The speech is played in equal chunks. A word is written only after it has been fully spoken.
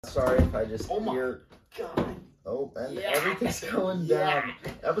Sorry if I just hear. God. Oh, and everything's going down.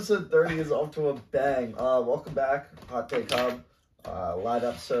 Episode 30 is off to a bang. Welcome back, Hot Take Hub. Live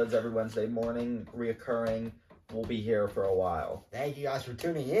episodes every Wednesday morning, reoccurring. We'll be here for a while. Thank you guys for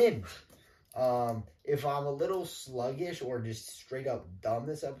tuning in. If I'm a little sluggish or just straight up dumb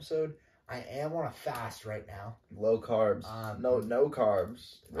this episode, I am on a fast right now. Low carbs. No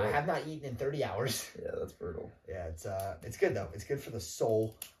carbs. I have not eaten in 30 hours. Yeah, that's brutal. Yeah, it's good though. It's good for the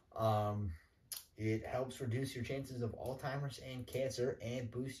soul. It helps reduce your chances of Alzheimer's and cancer and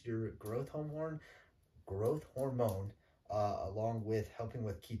boost your growth hormone, along with helping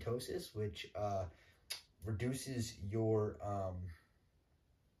with ketosis, which reduces your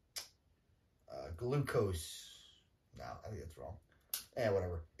glucose. No, I think that's wrong.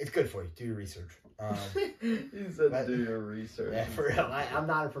 Whatever. It's good for you. Do your research. You said do your research. Yeah, for real. I'm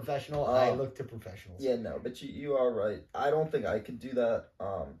not a professional. I look to professionals. Yeah, no, but you are right. I don't think I could do that.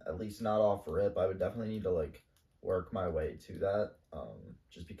 At least not off rip. I would definitely need to work my way to that.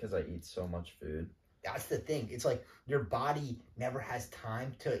 Just because I eat so much food. That's the thing. It's like your body never has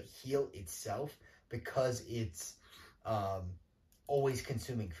time to heal itself because it's always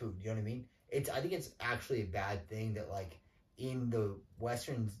consuming food. You know what I mean? I think it's actually a bad thing that in the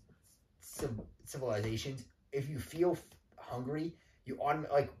Western civilizations, if you feel hungry, you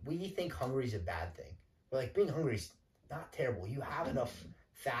we think hungry is a bad thing. But being hungry is not terrible. You have enough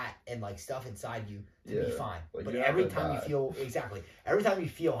fat and stuff inside you to be fine. But every time you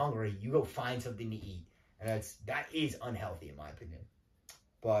feel hungry, you go find something to eat, and that is unhealthy in my opinion.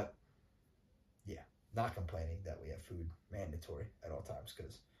 But yeah, not complaining that we have food mandatory at all times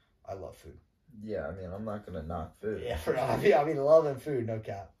because I love food. Yeah, I mean, I'm not gonna knock food. Yeah, I mean, loving food, no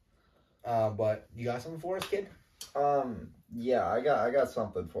cap. But you got something for us, kid? Yeah, I got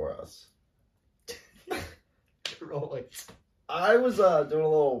something for us. Rolling. I was doing a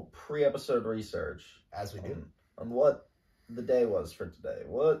little pre-episode research, as we do, on what the day was for today.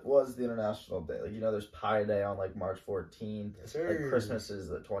 What was the International Day? There's Pi Day on March 14th. Yes, sir. Christmas is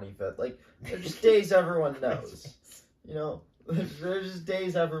the 25th. They're just days everyone knows. There's just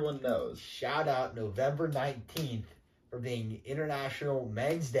days everyone knows. Shout out November 19th for being International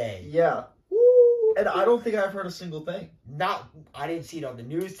Men's Day. Yeah. Woo! And I don't think I've heard a single thing. I didn't see it on the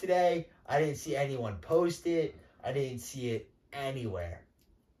news today. I didn't see anyone post it. I didn't see it anywhere.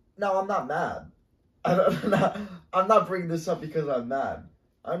 No, I'm not mad. I'm not bringing this up because I'm mad.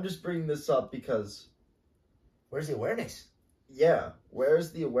 I'm just bringing this up because... Where's the awareness? Yeah,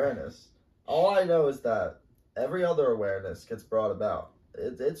 where's the awareness? All I know is that every other awareness gets brought about.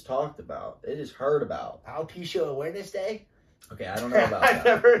 It's talked about. It is heard about. Alopecia Awareness Day? Okay, I don't know about that. I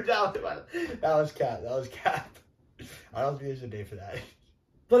never talked about it. That was cap. I don't think there's a day for that.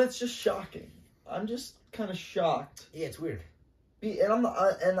 But it's just shocking. I'm just kind of shocked. Yeah, it's weird. And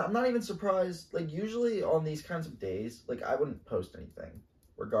I'm not even surprised. Usually on these kinds of days, I wouldn't post anything,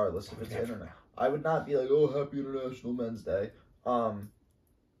 regardless if it's internet. I would not be oh, Happy International Men's Day.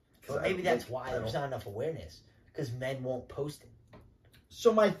 Well, maybe that's why there's not enough awareness, because men won't post it.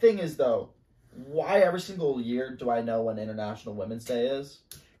 So my thing is, though, why every single year do I know when International Women's Day is?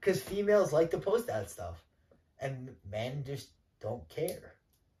 Because females like to post that stuff, and men just don't care.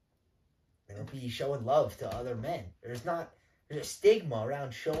 They don't be showing love to other men. There's a stigma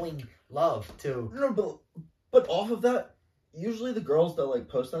around showing love to... No, but off of that, usually the girls that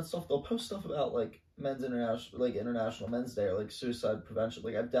post that stuff, they'll post stuff about men's International Men's Day or suicide prevention.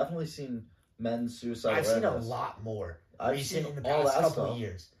 I've definitely seen men's suicide I've awareness. seen a lot more I've seen in the all past that couple stuff. of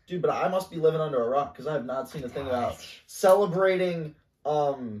years. Dude, but I must be living under a rock because I have not seen a thing about celebrating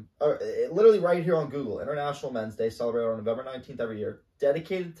literally right here on Google, International Men's Day celebrated on November 19th every year,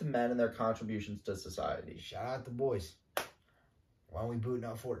 dedicated to men and their contributions to society. Shout out the boys. Why don't we booting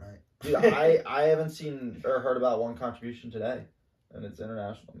out Fortnite? Dude, I haven't seen or heard about one contribution today, and it's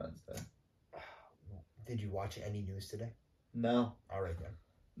International Men's Day. Did you watch any news today? No. All right, then.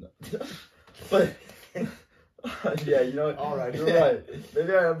 No. But, yeah, you know what? All right. You're right.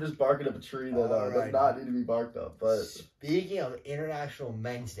 Maybe I'm just barking up a tree that does not need to be barked up. But speaking of International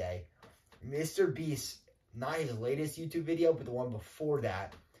Men's Day, MR.Beast, not his latest YouTube video, but the one before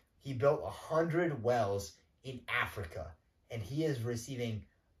that, he built 100 wells in Africa, and he is receiving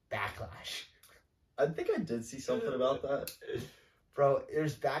backlash. I think I did see something about that. Bro,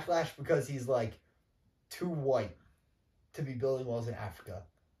 there's backlash because he's too white to be building wells in Africa.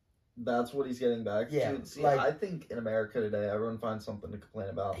 That's what he's getting back. Yeah. Dude, see, I think in America today, everyone finds something to complain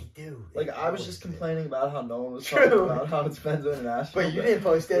about. They do. I was just complaining about how no one was talking about how it's Men's International. But you didn't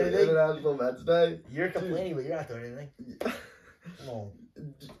post anything. International Men's Day. You're complaining, but you're not doing anything. No.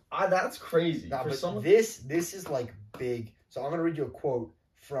 That's crazy. Nah, For but someone... this is big. So I'm gonna read you a quote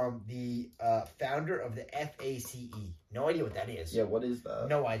from the founder of the FACE. No idea what that is. Yeah, what is that?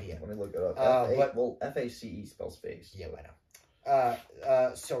 No idea. Let me look it up. FACE spells face. Yeah, I know.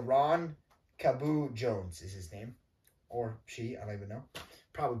 Saran Kabu Jones is his name. Or she, I don't even know.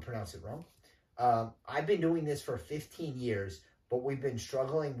 Probably pronounced it wrong. I've been doing this for 15 years, but we've been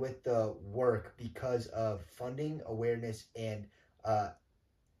struggling with the work because of funding, awareness, and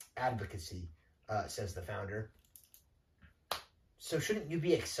advocacy, says the founder. So shouldn't you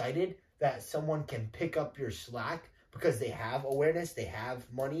be excited that someone can pick up your slack because they have awareness, they have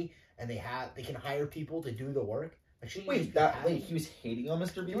money, and they can hire people to do the work? Like, he was hating on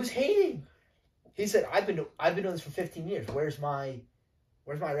Mr. Beast? He was hating. He said, I've been doing this for 15 years. Where's my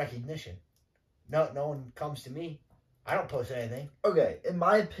recognition? No one comes to me. I don't post anything. Okay, in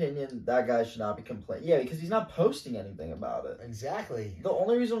my opinion, that guy should not be complaining. Yeah, because he's not posting anything about it. Exactly. The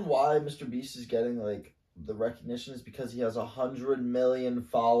only reason why Mr. Beast is getting, like, the recognition is because he has 100 million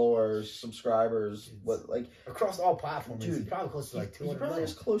followers, subscribers, across all platforms. Dude, he's probably close to like 200 He probably million.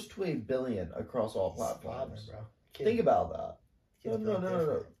 is close to 1 billion across all platforms. Bro. Think about that.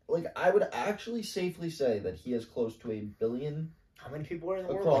 No. Like, I would actually safely say that he has close to 1 billion. How many people are in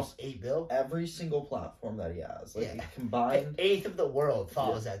the world? Across like 8 billion? Every single platform that he has. Like, yeah. Combined. An eighth of the world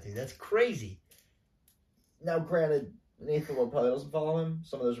follows that dude. That's crazy. Now, granted, an eighth of the world probably doesn't follow him.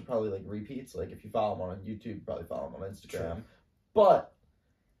 Some of those are probably, like, repeats. Like, if you follow him on YouTube, you probably follow him on Instagram. True. But,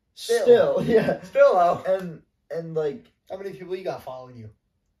 still, yeah. Still, though. And, like... How many people you got following you?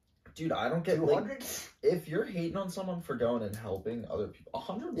 Dude, I don't get 200? like, if you're hating on someone for going and helping other people,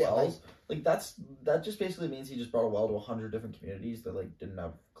 100 yeah, wells, that just basically means he just brought a well to 100 different communities that like didn't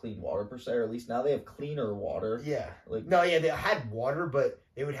have clean water per se, or at least now they have cleaner water. Yeah. Like they had water, but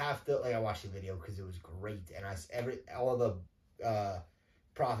they would have to I watched the video because it was great, and all of the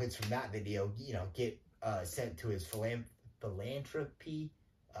profits from that video, get sent to his philanthropy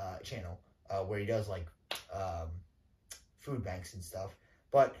channel where he does like food banks and stuff.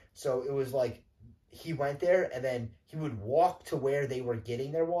 But, so it was like, he went there, and then he would walk to where they were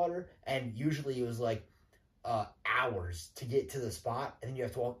getting their water, and usually it was like hours to get to the spot, and then you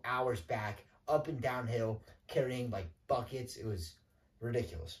have to walk hours back, up and downhill, carrying like buckets. It was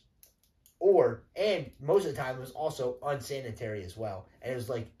ridiculous. And most of the time it was also unsanitary as well, and it was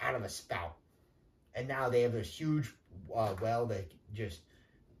like out of a spout. And now they have this huge well that just,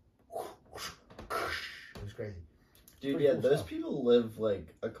 it was crazy. Dude, yeah, cool those stuff. People live, like,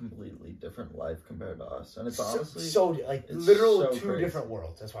 a completely different life compared to us. And it's honestly... literal two crazy. Different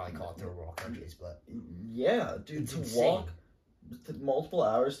worlds. That's why I call it third world countries, but... Yeah, dude, to insane. Walk multiple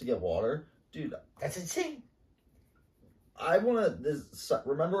hours to get water, dude... That's insane. I want to...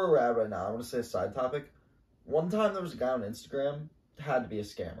 Remember where we're at right now. I want to say a side topic. One time there was a guy on Instagram, had to be a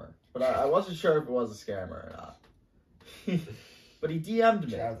scammer. But I wasn't sure if it was a scammer or not. But he DM'd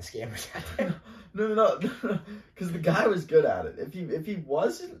me. Shout out the scammers out there. No. Because the guy was good at it. If he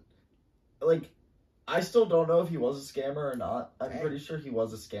wasn't, like, I still don't know if he was a scammer or not. I'm pretty sure he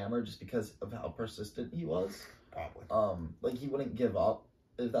was a scammer just because of how persistent he was. Probably. Like, he wouldn't give up,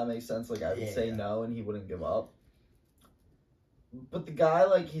 if that makes sense. Like, I would say no, and he wouldn't give up. But the guy,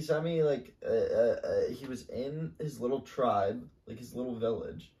 like, he sent me, like, he was in his little tribe, like, his little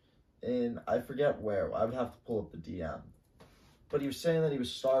village, and I forget where. I would have to pull up the DM. But he was saying that he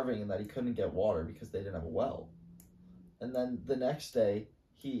was starving and that he couldn't get water because they didn't have a well. And then the next day,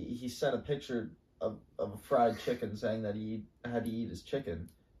 he sent a picture of a fried chicken saying that he had to eat his chicken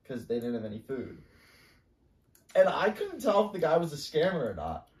because they didn't have any food. And I couldn't tell if the guy was a scammer or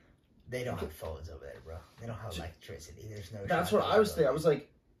not. They don't have phones over there, bro. They don't have electricity. There's no. That's what I was thinking. I was like,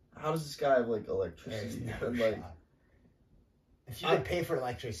 how does this guy have like electricity? There's no shot. If you can pay for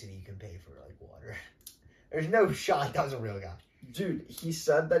electricity, you can pay for like water. There's no shot that was a real guy. Dude, he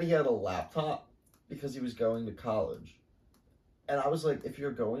said that he had a laptop because he was going to college. And I was like, if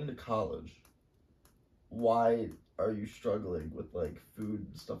you're going to college, why are you struggling with, like, food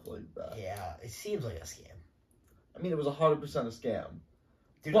and stuff like that? Yeah, it seems like a scam. I mean, it was 100% a scam.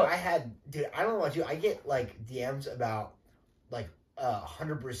 Dude, I don't know about you, I get, like, DMs about, like,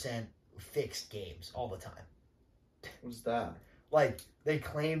 100% fixed games all the time. What's that? Like, they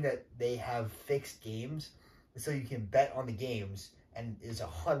claim that they have fixed games, so you can bet on the games, and it's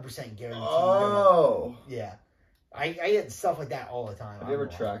 100% guaranteed. Oh! Yeah. I get stuff like that all the time. Have you ever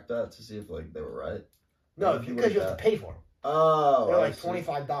tracked that to see if, like, they were right? No, because you have to pay for them. Oh, they're like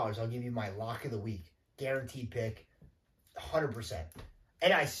 $25. I'll give you my lock of the week. Guaranteed pick. 100%.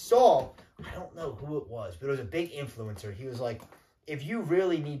 And I saw, I don't know who it was, but it was a big influencer. He was like, if you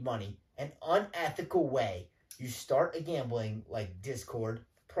really need money, an unethical way, you start a gambling, like Discord,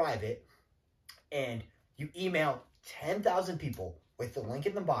 private, and you email 10,000 people with the link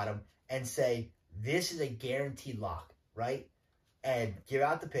in the bottom and say, this is a guaranteed lock, right? And give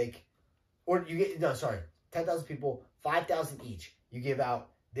out the pick. Or you get, 10,000 people, 5,000 each. You give out,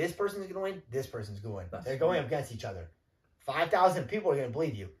 this person's going to win, this person's going to win. They're going up against each other. 5,000 people are going to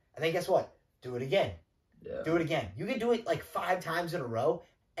believe you. And then guess what? Do it again. Yeah. Do it again. You can do it like 5 times in a row,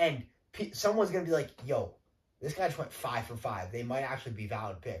 and someone's going to be like, yo, this guy just went 5 for 5. They might actually be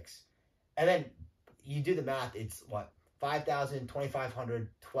valid picks. And then you do the math. It's what? 5,000, 2,500,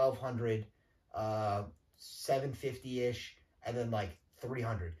 1,200, 750-ish, and then like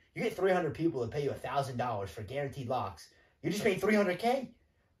 300. You get 300 people to pay you $1,000 for guaranteed locks. You just made $300K.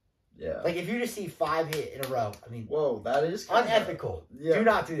 Yeah. Like if you just see 5 hit in a row, I mean, whoa, that is unethical. Yeah. Do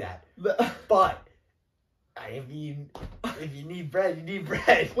not do that. But if you need bread, you need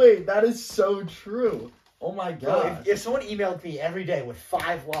bread. Wait, that is so true. Oh my god! If someone emailed me every day with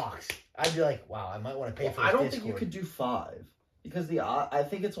 5 locks, I'd be like, wow, I might want to pay for. I don't think you could do 5 because I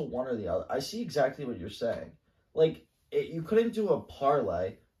think it's a one or the other. I see exactly what you're saying. Like you couldn't do a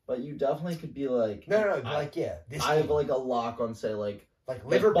parlay, but you definitely could be like, I have like a lock on say like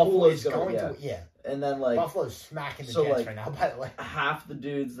Liverpool is going to and then like Buffalo's smacking the Jets right now. By the way, half the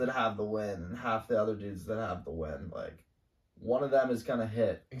dudes that have the win and half the other dudes that have the win, like. One of them is gonna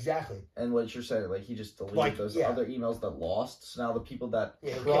hit exactly, and what you're saying, like he just deleted those other emails that lost. So now the people that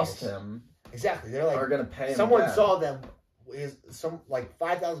trust him, they're like are gonna pay him. Someone saw them. Like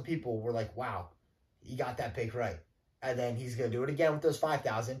 5,000 people were like, "Wow, he got that pick right," and then he's gonna do it again with those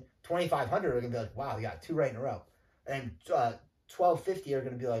 5,000. 2,500 are gonna be like, "Wow, he got 2 right in a row," and 1,250 are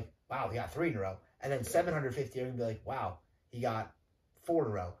gonna be like, "Wow, he got 3 in a row," and then 750 are gonna be like, "Wow, he got 4 in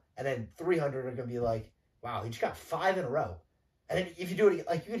a row," and then 300 are gonna be like, "Wow, he just got 5 in a row." And then if you do it,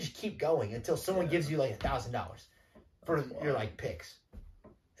 like you can just keep going until someone gives you like $1,000 for your like picks,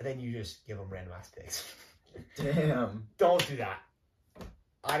 and then you just give them random ass picks. Damn! Don't do that.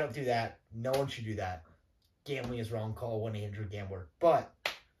 I don't do that. No one should do that. Gambling is wrong. Call 1-800-GAMBLER. But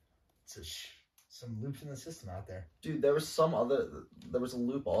it's some loops in the system out there, dude. There was a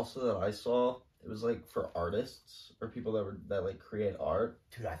loop also that I saw. It was like for artists or people that like create art.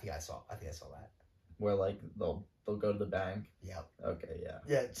 Dude, I think I saw that. Where like they'll go to the bank. Yep. Okay, yeah.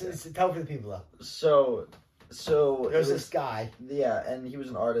 Yeah, it's tell for the people though. So there's this guy. Yeah, and he was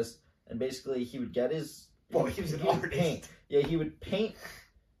an artist, and basically he would get his. Well, he was an artist. Paint. Yeah, he would paint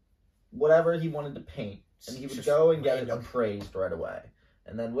whatever he wanted to paint, and he would go and get it appraised right away.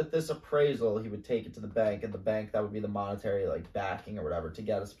 And then with this appraisal, he would take it to the bank, and the bank, that would be the monetary like backing or whatever to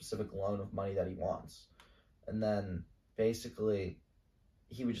get a specific loan of money that he wants. And then basically,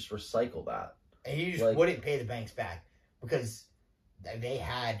 he would just recycle that. And he just wouldn't pay the banks back because they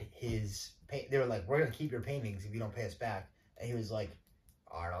had his paint. They were like, "We're gonna keep your paintings if you don't pay us back." And he was like,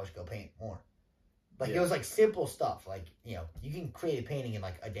 "All right, I'll just go paint more." Like it was like simple stuff. Like you can create a painting in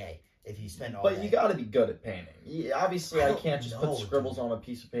like a day if you spend all. But you got to be good at painting. Obviously, I can't just put scribbles on a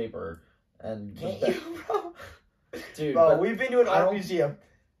piece of paper and. Can't you, bro? Dude, bro, we've been to an art museum.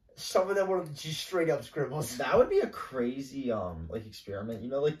 Some of them were just straight up scribbles. That would be a crazy like experiment. You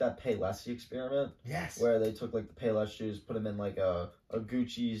know, like that Payless experiment. Yes. Where they took like the Payless shoes, put them in like a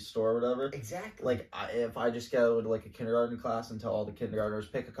Gucci store or whatever. Exactly. Like if I just go to like a kindergarten class and tell all the kindergartners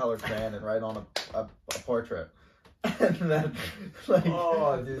pick a colored crayon and write on a portrait, and then like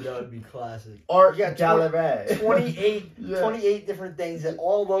oh dude, that would be classic. Art gallery. 28 different things that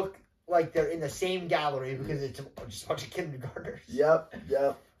all look like they're in the same gallery because it's just a bunch of kindergartners. Yep.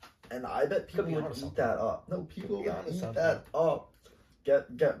 And I bet people would eat that up. No, people would eat that up.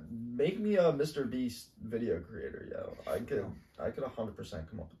 Make me a MR.Beast video creator, yo. I could 100%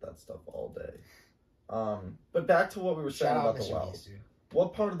 come up with that stuff all day. But back to what we were saying about the wells. Dude.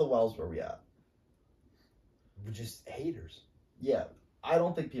 What part of the wells were we at? We're just haters. Yeah, I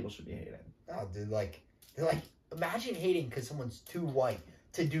don't think people should be hating. No, dude, they're like, imagine hating because someone's too white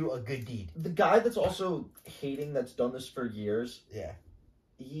to do a good deed. The guy that's also hating that's done this for years. Yeah.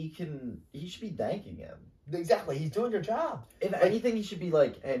 He should be thanking him. Exactly, he's doing your job. If anything, he should be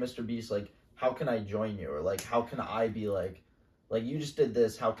like, "Hey, MR.Beast, like, how can I join you?" Or like, "How can I be like you just did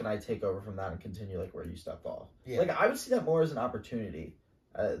this? How can I take over from that and continue like where you stepped off?" Yeah. Like, I would see that more as an opportunity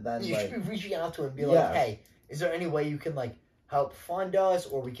than you like should be reaching out to him and be like, "Hey, is there any way you can like help fund us,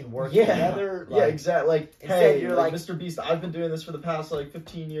 or we can work together?" Like, yeah, exactly. Like, hey, you're like MR.Beast, I've been doing this for the past like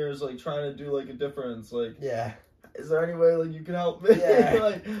 15 years, like trying to do like a difference, like yeah. Is there any way like you can help me? Yeah.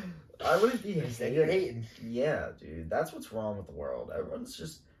 Like, I wouldn't be hating. You're hating. Yeah, dude. That's what's wrong with the world.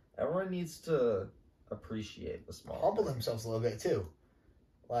 Everyone needs to appreciate the small. Humble themselves a little bit too.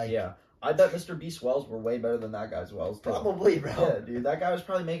 Like yeah. I bet MR.Beast's wells were way better than that guy's wells, too. Probably, bro. Yeah, dude. That guy was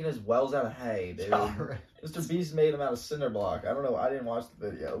probably making his wells out of hay, dude. MR.Beast made them out of cinder block. I don't know. I didn't watch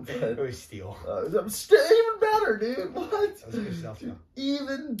the video, but... It was steel. Even better, dude. What? That was good stuff, dude,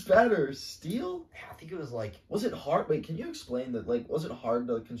 even better. Steel? I think it was like... Was it hard? Wait, can you explain that? Like, was it hard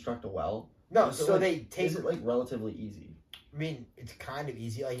to construct a well? No, so like, they take... Is it, like, relatively easy? I mean, it's kind of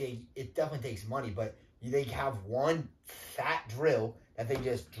easy. Like, it definitely takes money, but they have one fat drill that they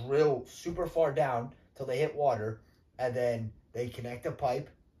just drill super far down till they hit water, and then they connect a pipe,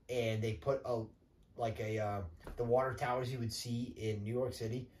 and they put the water towers you would see in New York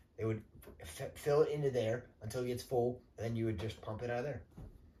City. They would fill it into there until it gets full, and then you would just pump it out of there.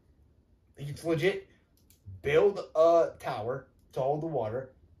 It's legit. Build a tower to hold the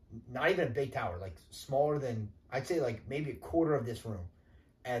water. Not even a big tower, like smaller than, I'd say like maybe a quarter of this room,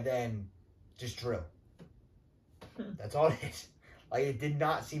 and then just drill. That's all it is. Like, it did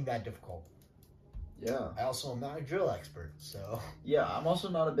not seem that difficult. Yeah. I also am not a drill expert, so... Yeah, I'm also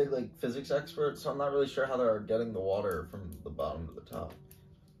not a big, like, physics expert, so I'm not really sure how they're getting the water from the bottom to the top.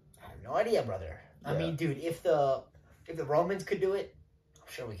 I have no idea, brother. Yeah. I mean, dude, if the Romans could do it,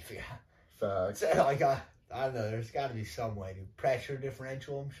 I'm sure we can figure out. Facts. So, like, I don't know, there's got to be some way, dude. Pressure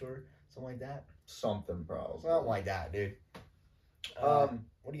differential, I'm sure. Something like that. Something, probably. Something like that, dude. What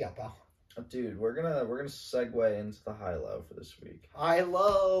do you got, pal? Dude, we're gonna segue into the high-low for this week.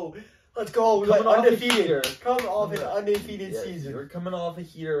 High-low! Let's go. We went undefeated. Coming off an undefeated season. You were coming off a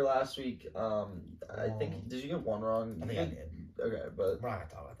heater last week. I think, did you get one wrong? I think I did. Okay, but... We're not going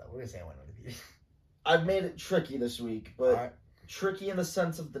to talk about that. We're going to say I went undefeated. I've made it tricky this week, but right. Tricky in the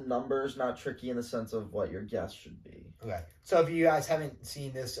sense of the numbers, not tricky in the sense of what your guess should be. Okay. So if you guys haven't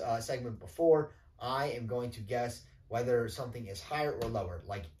seen this segment before, I am going to guess whether something is higher or lower,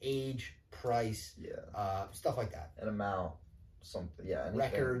 like age, price, stuff like that. An amount, something, anything.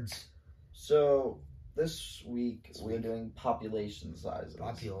 Records. So this week we're doing population sizes.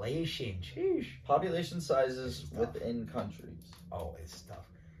 Population, sheesh. Population sizes within countries. Oh, it's tough.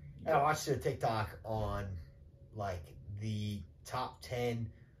 And I watched a TikTok on like the top 10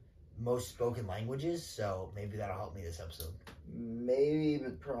 most spoken languages, so maybe that'll help me this episode. Maybe,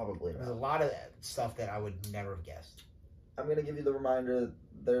 but probably not. There's a lot of stuff that I would never have guessed. I'm going to give you the reminder,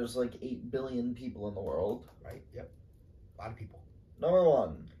 there's like 8 billion people in the world. Right, yep. A lot of people. Number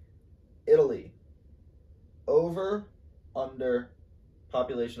 1, Italy. Over, under,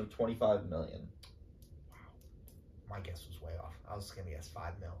 population of 25 million. Wow. My guess was way off. I was going to guess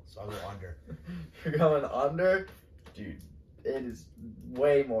 5 mil, so I'll go under. You're going under? Dude, it is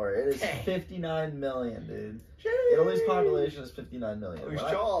way more. It is 59 million, dude. Jeez. Italy's population is 59 million. I was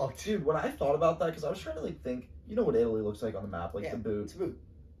shocked. Dude, when I thought about that, because I was trying to like think, you know what Italy looks like on the map, like the boot. It's a boot.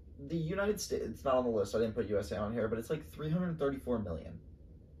 The United States, it's not on the list, I didn't put USA on here, but it's like 334 million.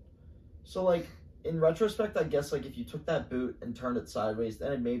 So like, in retrospect, I guess like if you took that boot and turned it sideways, then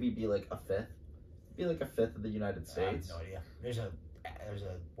it'd maybe be like a fifth. It'd be like a fifth of the United States. I have no idea. There's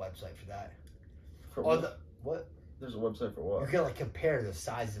a website for that. For what? What? There's a website for what? You can like compare the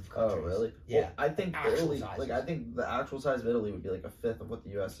sizes of countries. Oh, really? Yeah. Well, I think Italy, sizes. like I think the actual size of Italy would be like a fifth of what the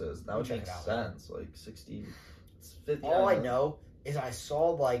U.S. is. That would make sense. Like 60, 50. All I know is I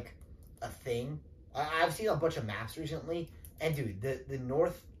saw like a thing. I've seen a bunch of maps recently, and dude, the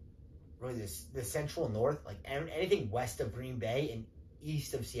north, really the central north, like anything west of Green Bay and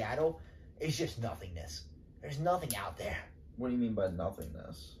east of Seattle, is just nothingness. There's nothing out there. What do you mean by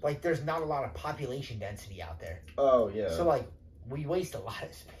nothingness? Like, there's not a lot of population density out there. Oh, yeah. So, like, we waste a lot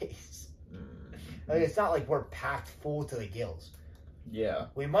of space. Like, it's not like we're packed full to the gills. Yeah.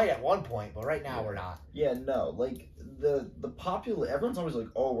 We might at one point, but right now we're not. Yeah, no. Like, everyone's always like,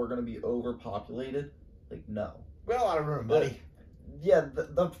 oh, we're going to be overpopulated. Like, no. We got a lot of room, buddy. Yeah,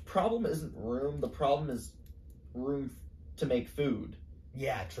 the problem isn't room. The problem is room to make food.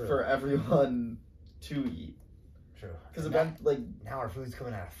 Yeah, true. For everyone to eat. True. Because now our food's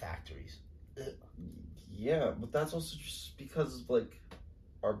coming out of factories. Ugh. Yeah, but that's also just because of like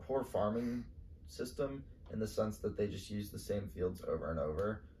our poor farming system, in the sense that they just use the same fields over and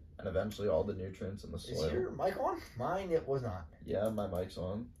over, and eventually all the nutrients in the soil. Is your mic on? Mine, it was not. Yeah, my mic's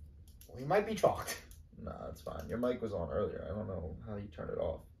on. Well, you might be chalked. Nah, it's fine. Your mic was on earlier. I don't know how you turned it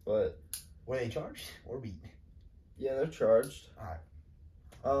off, but were they charged or beat? Yeah, they're charged. All right.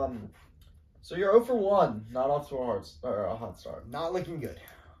 So you're 0 for 1, not off to a hot start. Not looking good.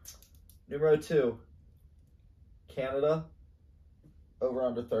 Numero 2, Canada, over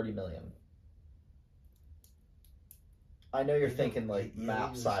under 30 million. I know you're thinking like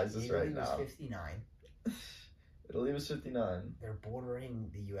map sizes right now. Italy was 59. Italy was 59. They're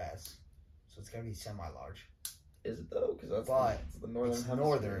bordering the U.S., so it's gotta be semi-large. Is it though? Because that's the northern hemisphere.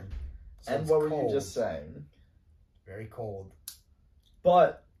 Northern. So and what were you just saying? Very cold.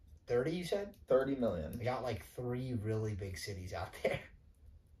 But 30, you said? 30 million. We got like 3 really big cities out there.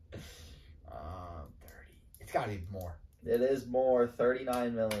 30. It's got to be more. It is more.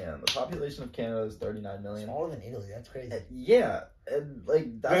 39 million. The population of Canada is 39 million. Smaller than Italy. That's crazy. Yeah, and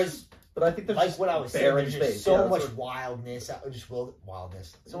like that's. But I think there's like what I was saying. There's just so much wildness,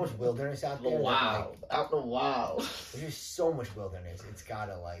 so much wilderness out there. Wow, out in the wild. There's just so much wilderness. It's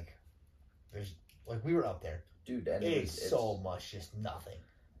gotta there's we were up there, dude. And it's so much, just nothing.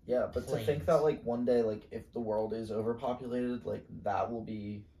 Yeah, but to think that like one day, like if the world is overpopulated, like that'll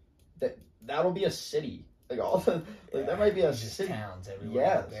be a city. Like all the there might be a city. Towns everywhere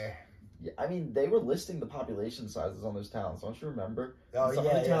out there. Yeah, I mean, they were listing the population sizes on those towns. Don't you remember? Oh, some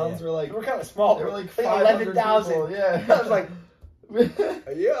of the towns were like... They were kind of small. They were like 11,000. Yeah. I was like,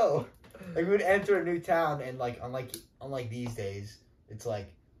 yo. Like, we would enter a new town, and, like, unlike these days, it's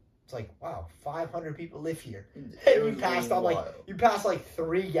like, wow, 500 people live here. And you passed like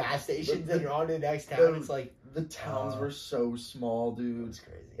 3 gas stations, and you're on to the next town. It's like... The towns were so small, dude. It's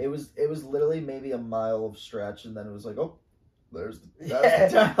crazy. It was literally maybe a mile of stretch, and then it was like, oh... That's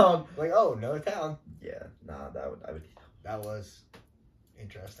the town. Like, oh, no town. Yeah, nah, I would. That was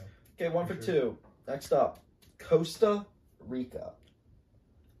interesting. Okay, 1 for 2. Next up, Costa Rica.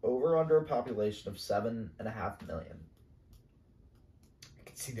 Over under a population of 7.5 million. I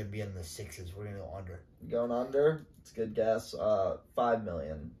can see them being in the 6s. We're gonna go under. Going under? It's a good guess. 5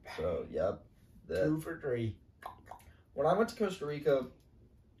 million. So, yep. 2 for 3. When I went to Costa Rica,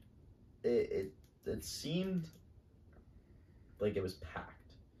 it seemed like it was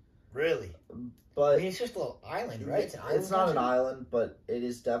packed. Really? But I mean, it's just a little island, right? It's not an island, but it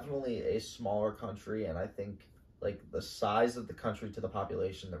is definitely a smaller country, and I think like the size of the country to the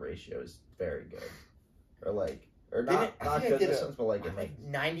population, the ratio is very good. Or not good in the sense, but like it makes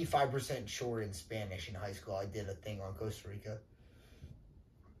 95% short in Spanish in high school. I did a thing on Costa Rica.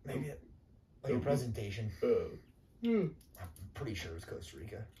 Maybe a presentation. I'm pretty sure it was Costa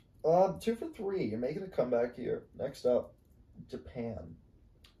Rica. 2 for 3. You're making a comeback here. Next up, Japan.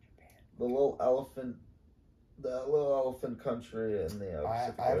 The little elephant country in the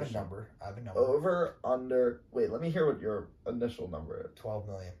Pacific I have Ocean. a number. Over, under. Wait, let me hear what your initial number is. 12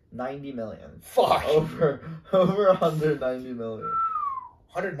 million. 90 million. Fuck. Over, under 90 million.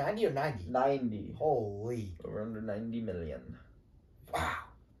 190 or 90? 90. Holy. Over under 90 million. Wow.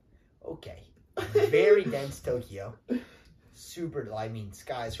 Okay. Very dense Tokyo. Super,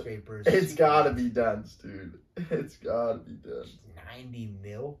 skyscrapers. It's gotta be dense, dude. It's gotta be dense. 90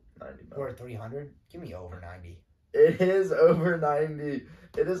 mil? 90 mil. Or 300? Give me over 90. It is over 90.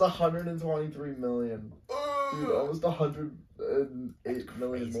 It is 123 million. Dude, almost 108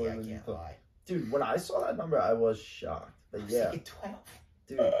 million more than you thought. Dude, when I saw that number, I was shocked. But yeah. 12.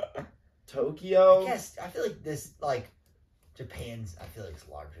 Dude, Tokyo. I feel like this, Japan's, I feel like it's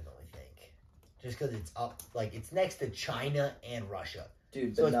larger than we think. Just because it's up, it's next to China and Russia.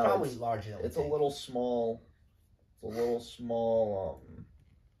 Dude, so it's probably larger than we think. It's a little small. It's a little small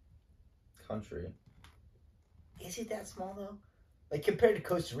country. Is it that small, though? Compared to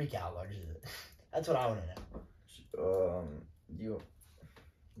Costa Rica, how large is it? That's what I want to know. Give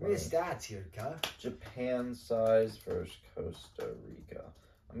me the stats here, Kyle. Japan size versus Costa Rica.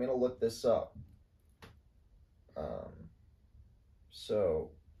 I'm going to look this up. So...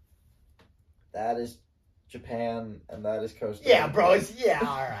 That is Japan, and that is Costa Rica. Yeah, bro. All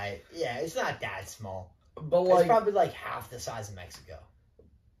right. Yeah, it's not that small. But it's probably half the size of Mexico.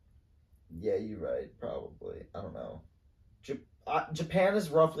 Yeah, you're right. Probably. I don't know. Japan is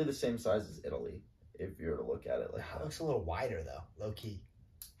roughly the same size as Italy, if you were to look at it like that. It looks a little wider, though. Low key.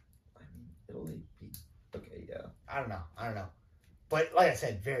 I mean, Italy. Okay, yeah. I don't know. But like I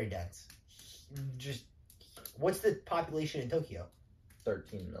said, very dense. Just, what's the population in Tokyo?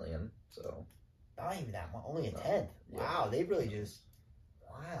 13 million. So. Not even that much. Only a tenth. Yeah. Wow, they really just...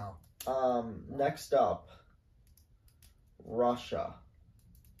 Wow. Next up. Russia.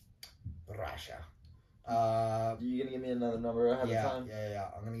 You gonna give me another number ahead of time? Yeah.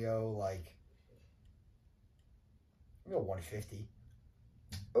 I'm gonna go, 150.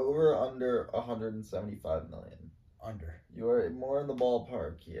 Over, under 175 million. Under. You are more in the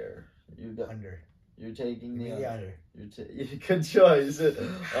ballpark here. Under. You're taking the under. Good choice.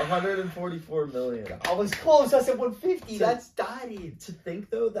 144 million. I was close. I said 150. That's dying. To think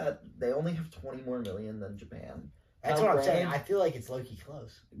though that they only have 20 more million than Japan. That's what I'm saying. I feel like it's low-key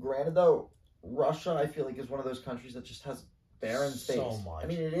close. Granted though, Russia I feel like is one of those countries that just has barren space. So much. I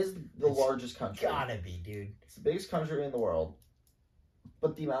mean, it is the largest country. Gotta be, dude. It's the biggest country in the world.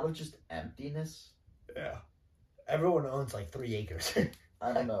 But the amount of just emptiness. Yeah. Everyone owns 3 acres.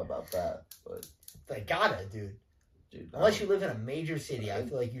 I don't know about that, but They gotta, dude. Dude, Unless you live in a major city, I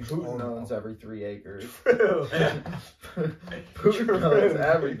feel like you should Putin own owns every 3 acres. True. Putin owns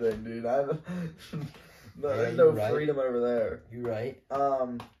everything, dude. There's no right. freedom over there. You're right.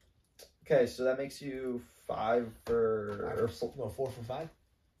 Okay, so that makes you 5 for... 4 for 5?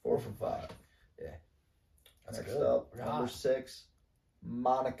 4 for 5. Yeah. That's Next good. up, number 6,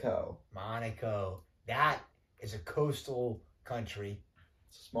 Monaco. Monaco. That is a coastal country.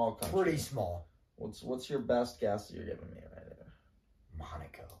 It's a small country. Pretty small. What's your best guess that you're giving me right now?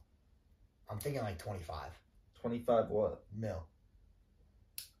 Monaco. I'm thinking like 25. 25 what? Mil.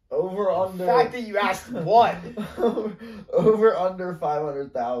 Over under. The fact that you asked what? over under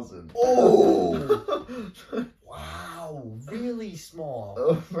 500,000. Oh. Wow. Really small.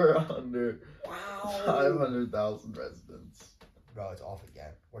 Over under. Wow. 500,000 residents. Bro, it's off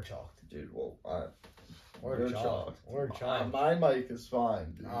again. We're chalked. Dude, well, We're chalked. We're chalked. My mic is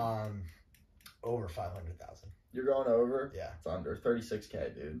fine, dude. Over 500,000. You're going over? Yeah. It's under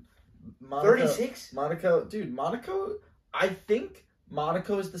 36K, dude. 36? Monaco, dude. Monaco. I think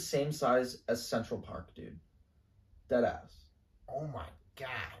Monaco is the same size as Central Park, dude. Dead ass. Oh my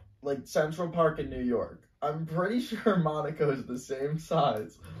god. Like Central Park in New York. I'm pretty sure Monaco is the same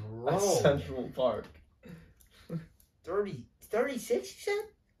size as Central Park. 36, you said?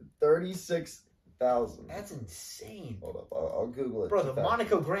 36,000. That's insane. Hold up, I'll Google it. Bro, the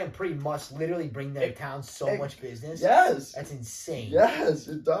Monaco Grand Prix must literally bring their town so much business. Yes. That's insane. Yes,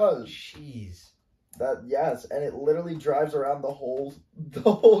 it does. Jeez. Yes, and it literally drives around the whole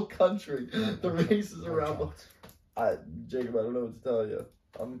country. The races around Jacob, I don't know what to tell you.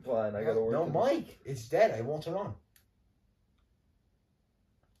 I'm fine. I gotta work. No mic. It's dead. I won't turn on.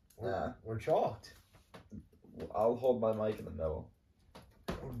 We're chalked. I'll hold my mic in the middle.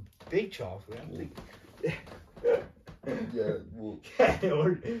 Big chalk. Yeah. Well,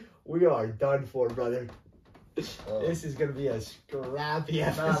 we are done for, brother. This is gonna be a scrappy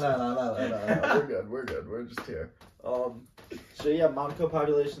episode. No. We're good. We're just here. So yeah, Monaco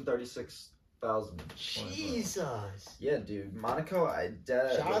population 36,000. Jesus. Yeah, dude. Monaco,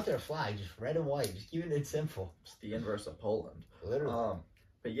 Shout out their flag, just red and white. Just keeping it simple. It's the inverse of Poland. Literally.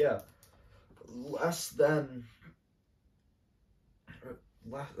 But yeah, it's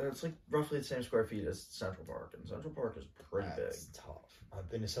like roughly the same square feet as Central Park, and Central Park is pretty big. It's tough. I've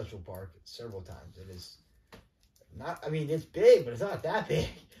been to Central Park several times. It is not. I mean, it's big, but it's not that big.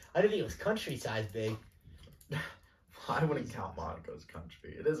 I didn't think it was country size big. I wouldn't count Monaco as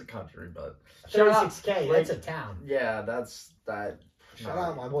country. It is a country, but 36K. That's a town. Yeah, that's that. Shout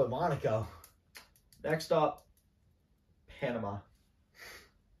out my boy Monaco. Next up, Panama.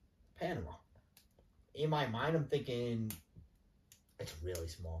 Panama. In my mind, I'm thinking it's really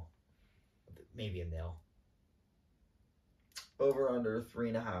small. Maybe a mil. Over under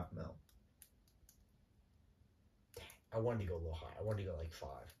 3.5 mil. I wanted to go a little high. I wanted to go like 5,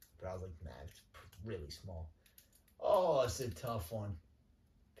 but I was like, nah, it's really small. Oh, it's a tough one.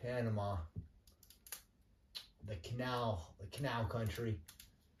 Panama. The canal country.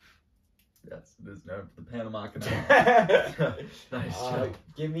 Yes, it is known for the Panama Canal. Nice joke.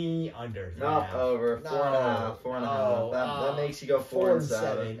 Give me under. Not over. 4.5. 4.5. That makes you go 4 and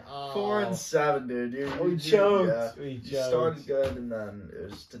 7. 4 and 7, dude. We choked. Yeah. We choked. You started good, and then it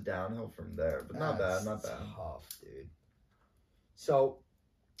was just a downhill from there. But not bad. Tough, dude. So,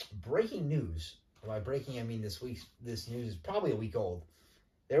 breaking news. By breaking, I mean this news is probably a week old.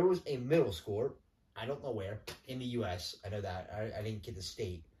 There was a middle schooler, I don't know where, in the U.S. I know that. I didn't get the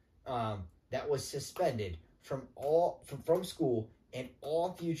state. That was suspended from school and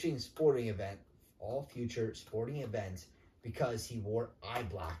all future sporting events because he wore eye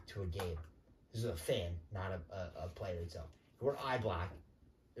black to a game. This is a fan, not a player itself. He wore eye black.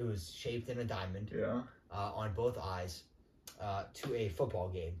 It was shaped in a diamond. Yeah. On both eyes, to a football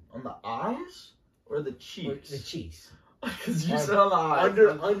game. On the eyes or the cheeks? The cheeks. Because you said on the eyes.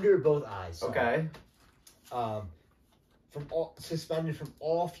 Under both eyes. So. Okay. Suspended from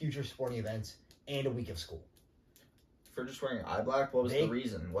all future sporting events and a week of school. For just wearing eye black? What was the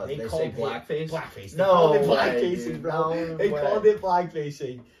reason? What, they say blackface? Blackface. No called it blackfacing, bro. No they way. called it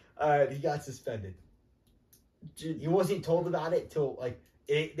blackfacing. He got suspended. Dude. He wasn't told about it till,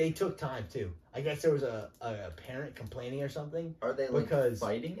 they took time, too. I guess there was a parent complaining or something. Are they,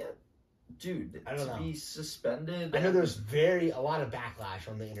 fighting it? Dude, I don't know. Be suspended? I know there's a lot of backlash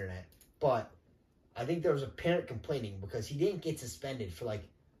on the internet, but I think there was a parent complaining because he didn't get suspended for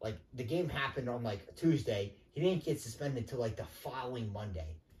the game happened on Tuesday. He didn't get suspended till the following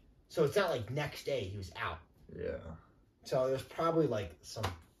Monday. So it's not next day he was out. Yeah. So there's probably some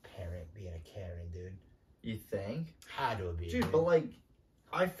parent being a Karen, dude. You think? Had to be. Dude, but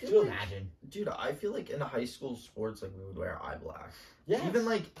I feel Do you like, imagine? Dude, I feel like in high school sports, like, we would wear eye black. Yeah.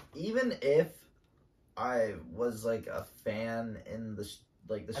 Even if I was, like, a fan in the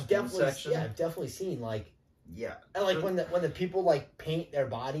student section. Yeah, I've definitely seen, like... Yeah. And, like, when the people, like, paint their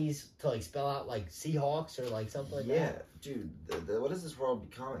bodies to, like, spell out, like, Seahawks or, like, something like that. Yeah, dude, what is this world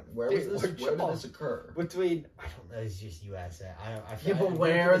becoming? Where Dude, did this occur? Between, I don't know, it's just U.S. I Yeah, but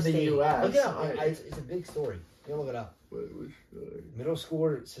where in the U.S.? Look it up. It's a big story. You look it up. Wait, which story? Middle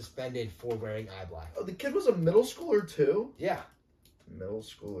schooler suspended for wearing eye black. Oh, the kid was a middle schooler, too? Yeah. Middle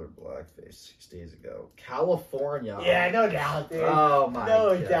schooler blackface 6 days ago. California. Yeah, no doubt, dude. Oh, my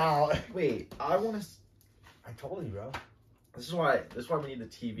God. No doubt. Wait, I want to... I told you, bro. This is why we need the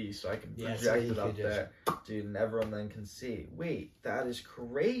TV, so I can project it up there. Dude, and everyone then can see. Wait, that is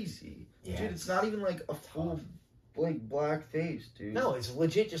crazy. Yeah, dude, it's not even like a full like black face, dude. No, it's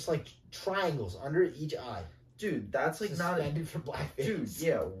legit just like triangles under each eye. Dude, that's like suspended for blackface. Dude,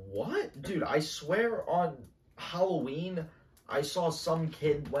 yeah, what? Dude, I swear on Halloween I saw some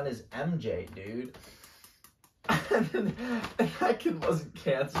kid went as MJ, dude. And that kid wasn't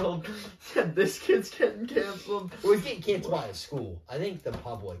canceled. And this kid's getting canceled. Well, he's getting canceled by the school. I think the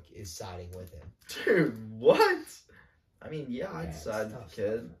public is siding with him. Dude, what? I mean, yeah, I'd side with the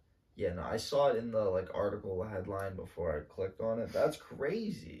kid. Yeah, no, I saw it in the like article headline before I clicked on it. That's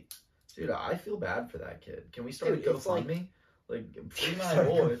crazy. Dude, I feel bad for that kid. Can we start a GoFundMe? Like, free my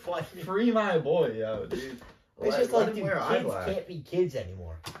boy. Free my boy, yo, dude. It's just like, dude, kids can't be kids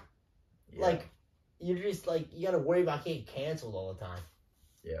anymore. Yeah. Like, you're just like, you gotta worry about getting canceled all the time.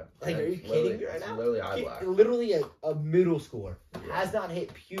 Yeah. Like, are you kidding me right now? Literally eye black. Literally a middle schooler has not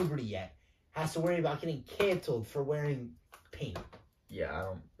hit puberty yet, has to worry about getting canceled for wearing pink.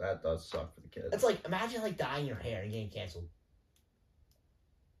 Yeah, that does suck for the kids. It's like, imagine like dyeing your hair and getting canceled.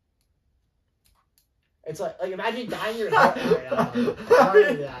 It's like imagine dyeing your hair. I'm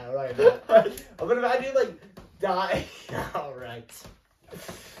gonna imagine like dyeing. All right.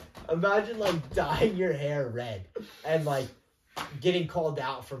 Imagine like dyeing your hair red and like getting called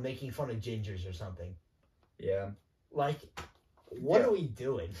out for making fun of gingers or something. Yeah. Like, what are we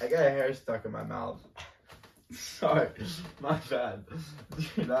doing? I got a hair stuck in my mouth. Sorry, my bad.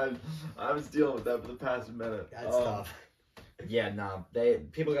 Dude, I was dealing with that for the past minute. That's tough. Yeah, nah.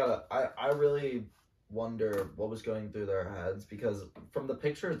 People gotta. I really wonder what was going through their heads, because from the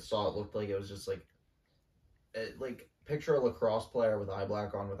picture it looked like it was just like picture a lacrosse player with eye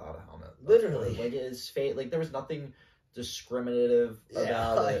black on without a helmet. Literally, like his face. Like there was nothing discriminative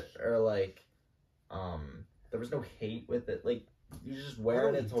about it, or like there was no hate with it. Like he's just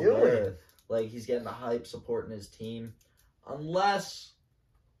wearing it to wear it. Like, he's getting the hype, supporting his team. Unless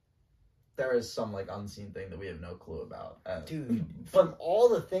there is some, like, unseen thing that we have no clue about. Dude, from all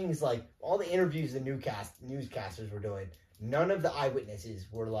the things, like, all the interviews the newscasters were doing, none of the eyewitnesses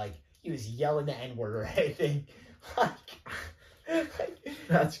were, like, he was yelling the N-word or anything.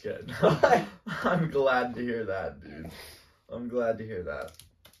 That's good. I'm glad to hear that, dude. I'm glad to hear that.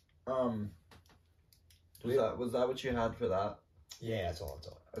 Was that what you had for that? Yeah, that's all.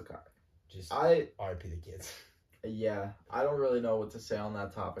 Okay. Just RIP the kids. Yeah, I don't really know what to say on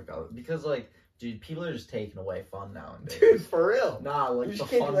that topic because, like, dude, people are just taking away fun nowadays. Dude, for real. Nah, like the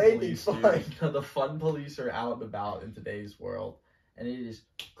fun police, dude. The fun police are out and about in today's world, and it is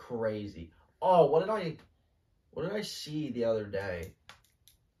crazy. Oh, what did I see the other day?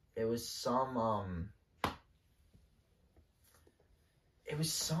 It was some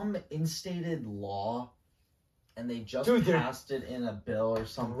instated law. And they just passed it in a bill or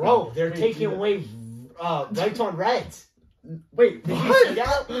something. Bro, they're taking away rights on reds. Wait, what?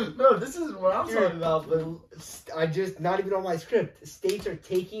 No, this isn't what I'm talking about. But not even on my script. States are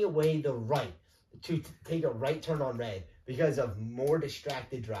taking away the right to take a right turn on red because of more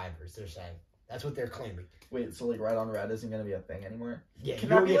distracted drivers, they're saying. That's what they're claiming. Wait, so like right on red isn't going to be a thing anymore? Yeah. Can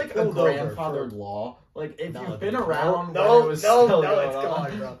that be like a grandfathered law? Like if you've been around it's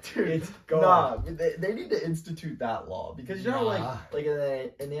gone, bro. Dude, it's gone. Nah, they need to institute that law because you know like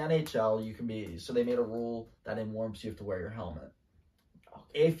in the NHL you can be, so they made a rule that in warm-ups you have to wear your helmet. Okay.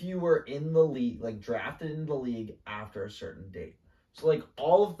 If you were in the league, like drafted into the league after a certain date. So like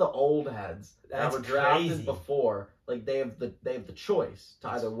all of the old heads that were drafted before, like they have the choice to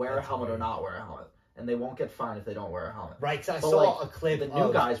either wear a helmet or not wear a helmet. And they won't get fined if they don't wear a helmet. Right, because I saw a clip. The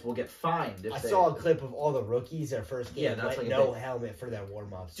new guys will get fined. I saw a clip of all the rookies their first game went no helmet for their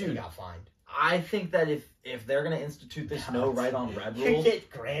warm-ups. Dude, they got fined. I think that if they're going to institute this no right on red rule. You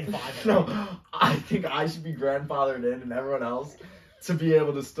get grandfathered. No, I think I should be grandfathered in and everyone else to be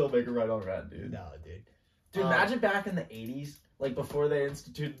able to still make a right on red, dude. No, dude. Dude, imagine back in the 80s Like before they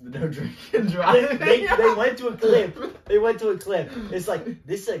instituted the no drinking driving. They went to a clip. They went to a clip. It's like,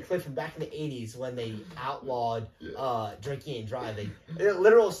 this is a clip from back in the 80s when they outlawed drinking and driving.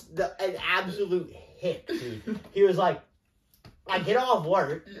 An absolute hit, dude. He was like, I get off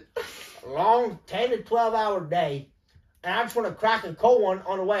work, long 10 to 12 hour day, and I just want to crack a cold one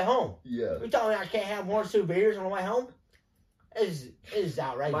on the way home. Yeah. You telling me I can't have 1 or 2 beers on the way home? It's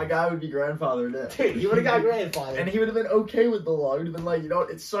outrageous. My guy would be grandfathered in. Dude, he would have got grandfathered. And he would have been okay with the law. He would have been like, you know what,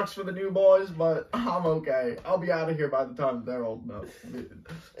 it sucks for the new boys, but I'm okay. I'll be out of here by the time they're old enough.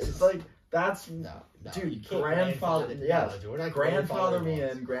 It's like, that's... No, dude, grandfather... Yes, grandfather me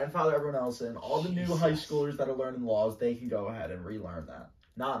in, grandfather everyone else in. All the new high schoolers that are learning laws, they can go ahead and relearn that.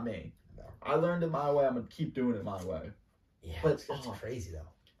 Not me. No. I learned it my way. I'm going to keep doing it my way. Yeah, but it's crazy, though.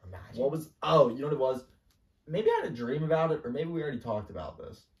 Imagine. What was... Oh, you know what it was? Maybe I had a dream about it, or maybe we already talked about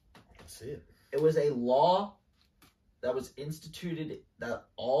this. Let's see it. It was a law that was instituted that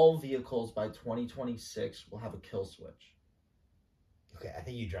all vehicles by 2026 will have a kill switch. Okay, I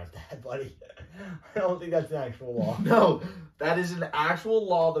think you dreamt that, buddy. I don't think that's an actual law. No, that is an actual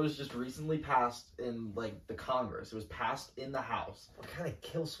law that was just recently passed in, like, the Congress. It was passed in the House. What kind of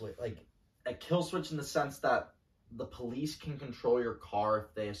kill switch? Like, a kill switch in the sense that the police can control your car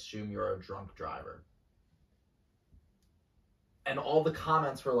if they assume you're a drunk driver. And all the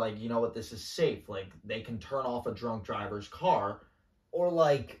comments were like, you know what, this is safe. Like, they can turn off a drunk driver's car. Or,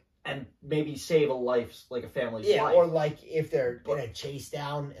 like... And maybe save a life, like a family's life. Yeah, or, like, if they're in a chase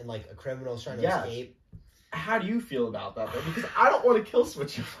down and, like, a criminal's trying to escape. How do you feel about that, though? Because I don't want to kill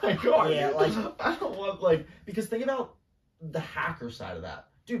switch in my car. Yeah, like... I don't want, like... Because think about the hacker side of that.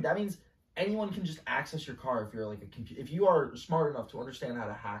 Dude, that means anyone can just access your car if you're, like, a computer. If you are smart enough to understand how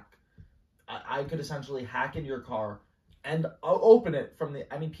to hack, I could essentially hack into your car... And I'll open it from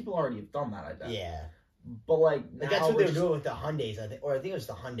the... I mean, people already have done that, I bet. Yeah. But, like, now that's what they were doing with the Hyundais, I think. Or I think it was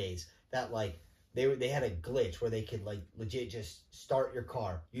the Hyundais that, like, they had a glitch where they could, like, legit just start your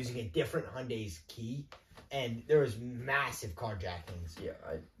car using a different Hyundai's key. And there was massive carjackings. Yeah.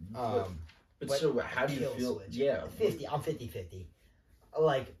 But so, how do you feel? Switch. Yeah. I'm 50-50.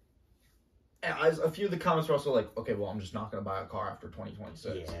 Like... A few of the comments were also like, okay, well, I'm just not going to buy a car after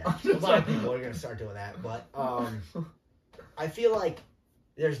 2026. Yeah. A lot of people are going to start doing that. But, I feel like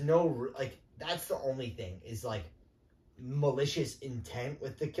there's no, like, that's the only thing is, like, malicious intent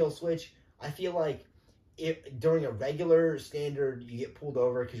with the kill switch. I feel like if during a regular standard you get pulled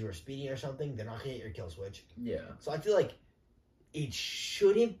over because you were speeding or something, they're not going to hit your kill switch. Yeah. So I feel like it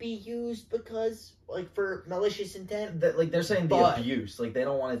shouldn't be used because, like, for malicious intent. Like, they're saying the abuse. Like, they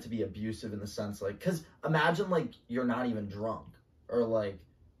don't want it to be abusive in the sense, like, because imagine, like, you're not even drunk. Or, like,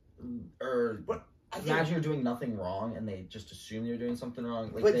 imagine you're doing nothing wrong and they just assume you're doing something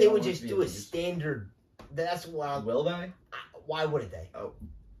wrong. Like, but they would just do a standard. That's why. Will they? Why wouldn't they? Oh,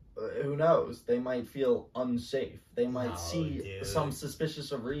 who knows? They might feel unsafe. They might see some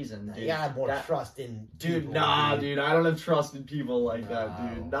suspicious of reason. Dude. You gotta have more trust in dude. People, dude. I don't have trust in people like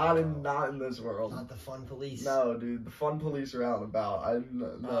that, dude. Not in this world. Not the fun police. No, dude. The fun police are out and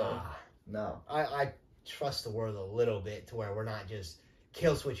about. No. I trust the world a little bit to where we're not just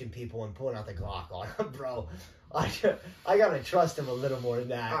kill switching people and pulling out the Glock on them, bro. I gotta trust them a little more than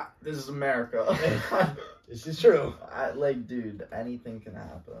that. This is America. This is true. Dude, anything can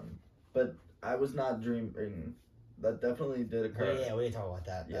happen. But I was not dreaming. That definitely did occur. Yeah, we didn't talk about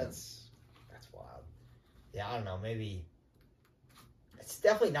that. Yeah. That's wild. Yeah, I don't know. Maybe it's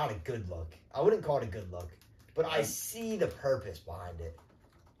definitely not a good look. I wouldn't call it a good look, but I see the purpose behind it.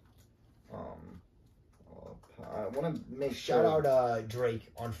 I want to make shout out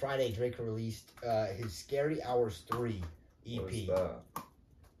Drake. On Friday, Drake released his Scary Hours 3 EP. What is that?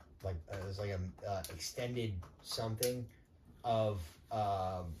 Like it was like a extended something of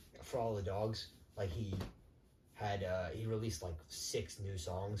for all the dogs. Like he released like 6 new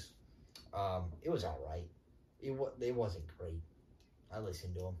songs. It was alright. It wasn't great. I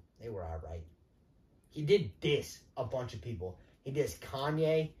listened to them. They were alright. He did diss a bunch of people. He dissed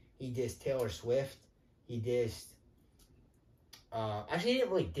Kanye. He dissed Taylor Swift. He dissed... actually, he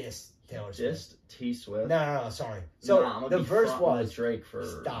didn't really diss Taylor Swift. Dissed T Swift? No, sorry. So, the verse was... Drake for...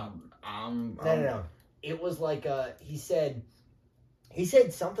 Stop. No. It was like, he said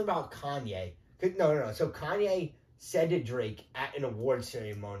something about Kanye. No. So, Kanye said to Drake at an award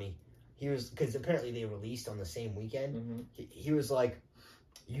ceremony, because apparently they released on the same weekend, mm-hmm. he was like,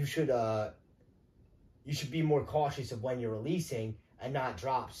 you should be more cautious of when you're releasing and not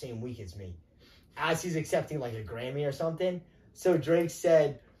drop same week as me. As he's accepting like a Grammy or something. So Drake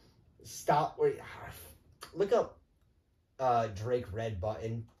said, look up Drake Red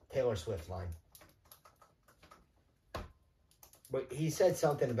Button, Taylor Swift line. But he said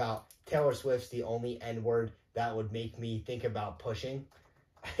something about Taylor Swift's the only N-word that would make me think about pushing.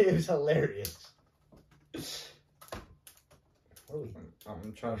 It was hilarious. What are we?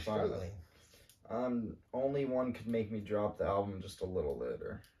 I'm trying to find it. Only one could make me drop the album just a little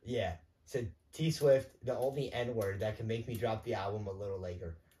later. Yeah. Said T Swift, the only N-word that can make me drop the album a little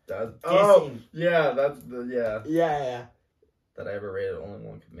later. Yeah, that's the Yeah. That I ever rated, only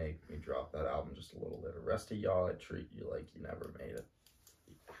one could make me drop that album just a little later. Rest of y'all, I treat you like you never made it.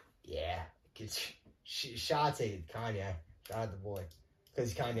 Yeah. Shots at Kanye. Shout out the boy.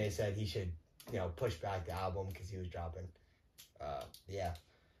 Because Kanye said he should, push back the album because he was dropping. Yeah.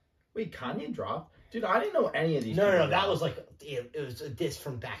 Wait, Kanye dropped? Dude, I didn't know any of these. No, that was it was a diss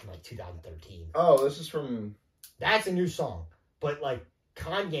from back in 2013. Oh, this is from... That's a new song. But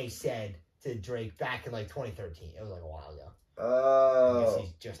Kanye said to Drake back in 2013. It was a while ago. Oh. I guess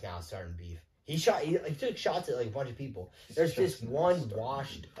he's just now starting beef. He took shots at a bunch of people. There's this one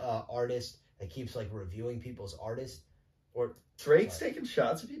washed artist that keeps reviewing people's artists. Or Drake's taking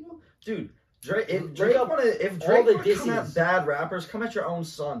shots at people? Dude. If Drake want to come at bad rappers, come at your own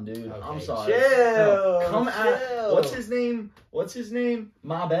son, dude. Okay, I'm sorry. Chill. At what's his name?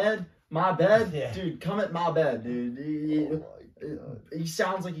 My bad. Yeah. Dude, come at my bad, dude. He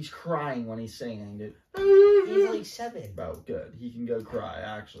sounds like he's crying when he's singing, dude. He's 7. Bro, good. He can go cry,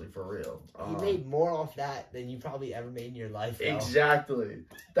 actually, for real. He made more off that than you probably ever made in your life, though. Exactly.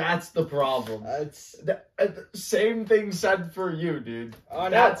 That's the problem. Same thing said for you, dude. I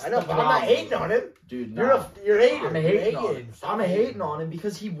know, but I'm not hating on him. Dude, you're hating. I'm hating on him. I'm hating on him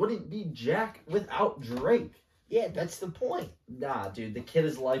because he wouldn't be Jack without Drake. Yeah, that's the point. Nah, dude, the kid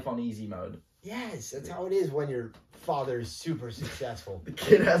is life on easy mode. Yes, that's how it is when your father's super successful. The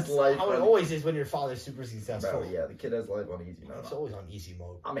kid has life. How it always is when your father's super successful. Bro, yeah, the kid has life on easy mode. It's always on easy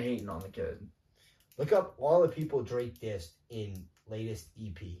mode. I'm hating on the kid. Look up all the people Drake dissed in latest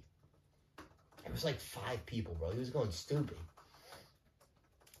EP. It was 5 people, bro. He was going stupid.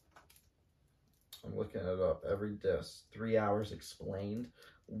 I'm looking it up. Every diss. 3 hours explained.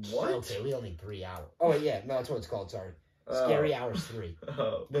 What? Okay, we only need 3 hours. Oh, yeah. No, that's what it's called. Sorry. Scary Hours 3.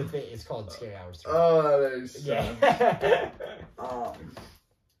 Oh. It's called Scary Hours 3. Oh, that makes sense. Yeah.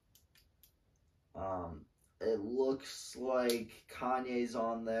 It looks like Kanye's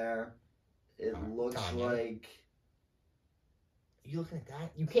on there. It looks like... Are you looking at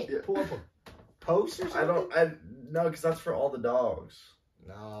that? You can't pull up a post or something? No, because that's for all the dogs.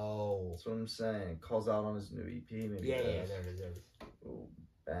 No. That's what I'm saying. Calls out on his new EP. Maybe yeah, there it is. Ooh,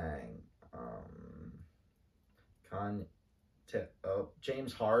 bang.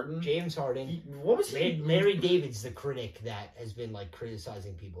 James Harden. What was he? Larry David's the critic that has been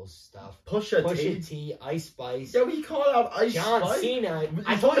criticizing people's stuff. Pusha T, Ice Spice. Yo, he called out Ice Spice. John Cena.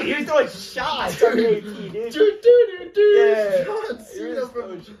 I told you he was throwing shots. Dude. Yeah. John Cena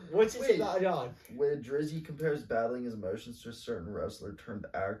What's it about John? When Drizzy compares battling his emotions to a certain wrestler turned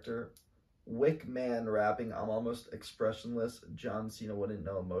actor, Wick Man rapping, I'm almost expressionless. John Cena wouldn't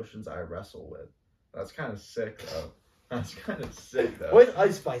know emotions I wrestle with. That's kind of sick, though. That's kind of sick, though. What's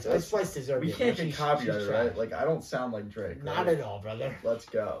Ice Spice? Ice Spice deserves it. We can't get copyrighted, right? I don't sound like Drake. Not at all, brother. Let's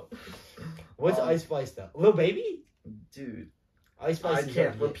go. What's Ice Spice, though? Lil Baby? Dude. Ice Spice I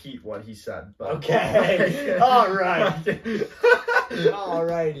can't repeat what he said, but... Okay. All right.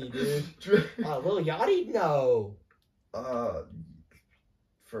 Alrighty, dude. Lil Yachty? No.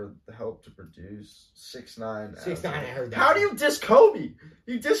 For the help to produce 6ix9ine. 6ix9ine, I heard that. How do you diss Kobe?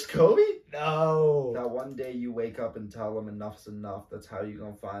 You diss Kobe? No. That one day you wake up and tell him enough's enough. That's how you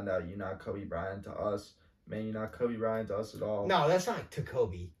gonna find out you're not Kobe Bryant to us. Man, you're not Kobe Bryant to us at all. No, that's not to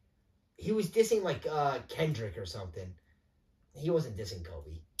Kobe. He was dissing Kendrick or something. He wasn't dissing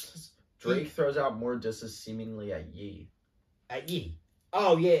Kobe. Drake throws out more disses seemingly at Ye. At Ye?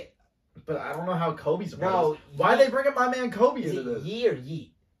 Oh, yeah. But I don't know how Kobe's about No. this. Why are they bringing my man Kobe into this? Ye or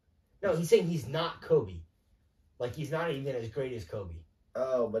Yeet? No, he's saying he's not Kobe. He's not even as great as Kobe.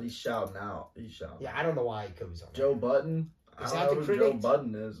 Oh, but he's shouting out. Yeah, I don't know why Kobe's on Joe Budden. Is I don't know who Joe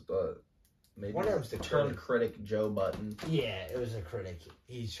Budden is, but maybe one of them's the critic Joe Budden. Yeah, it was a critic.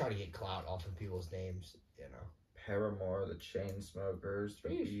 He's trying to get clout off of people's names, Paramore, the Chainsmokers, the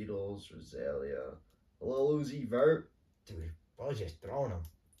Beatles, Rosalia, Lil Uzi Vert. Dude, I was just throwing them.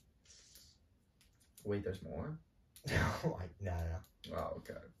 Wait, there's more? No. Oh,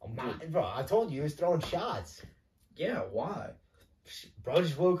 okay. Bro, I told you he was throwing shots. Yeah, why? Bro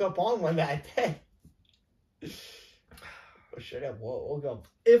just woke up on one that day. Should have woke up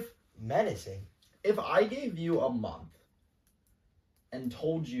menacing. If I gave you a month and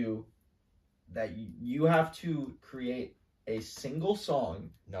told you that you have to create a single song.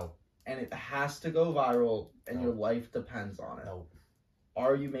 No. and it has to go viral, and No. your life depends on it. No.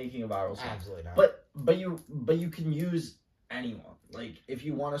 Are you making a viral song? Absolutely not. But you can use anyone. Like, if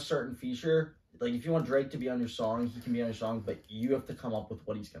you want a certain feature, like if you want Drake to be on your song, he can be on your song, but you have to come up with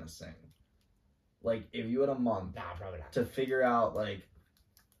what he's gonna sing. Like, if you had a month probably not. to figure out like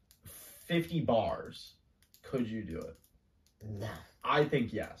 50 bars, could you do it? No. I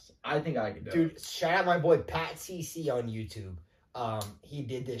think yes. I think I could do it. Dude, shout out my boy Pat CC on YouTube. He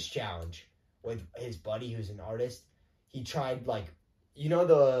did this challenge with his buddy who's an artist. He tried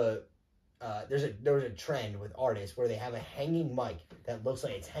there was a trend with artists where they have a hanging mic that looks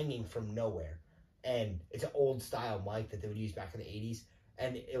like it's hanging from nowhere. And it's an old style mic that they would use back in the 80s.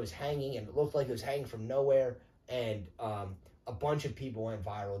 And it was hanging and it looked like it was hanging from nowhere. And a bunch of people went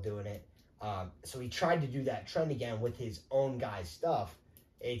viral doing it. So he tried to do that trend again with his own guy's stuff.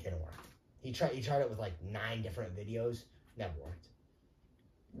 It didn't work. He tried it with like 9 different videos. Never worked.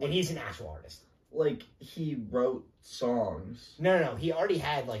 And he's an actual artist. Like, he wrote songs. No. He already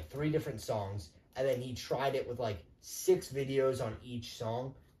had like 3 different songs, and then he tried it with like 6 videos on each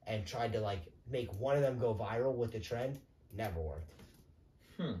song, and tried to like make one of them go viral with the trend. Never worked.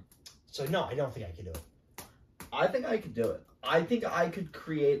 So no, I don't think I could do it. I think I could do it. I think I could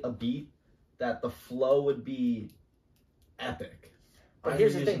create a beat that the flow would be epic. But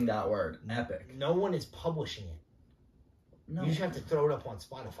here's the using thing. that word, epic. No one is publishing it. No. You just have to throw it up on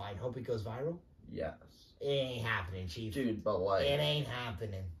Spotify and hope it goes viral. Yes. It ain't happening, Chief. Dude, but like... It ain't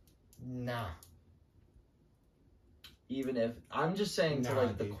happening. Nah. Even if... I'm just saying to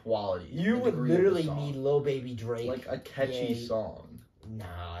like the quality. You would literally need Lil Baby Drake. Like a catchy song.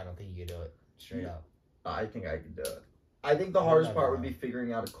 Nah, I don't think you could do it. Straight up. I think I could do it. I think the hardest part would be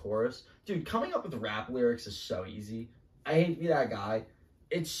figuring out a chorus. Dude, coming up with rap lyrics is so easy. I hate to be that guy.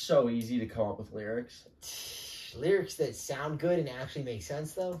 It's so easy to come up with lyrics. Lyrics that sound good and actually make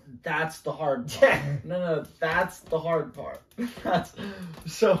sense, though? That's the hard part. No, that's the hard part. That's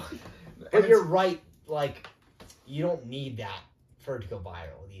so... But you're right. Like, you don't need that for it to go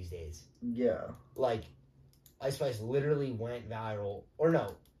viral these days. Yeah. Like, Ice Spice literally went viral. Or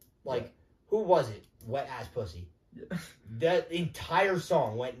no. Like, who was it? Wet Ass Pussy. Yeah. That entire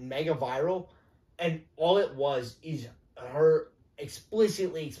song went mega viral, and all it was is her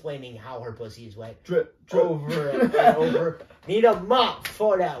explicitly explaining how her pussy is wet. Drip. Over and over. Need a mop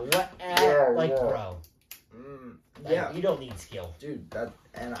for that wet ass. Bro. Yeah. You don't need skill. Dude,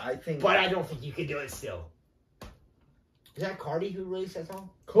 and I think... But I don't think you could do it still. Is that Cardi who released that song?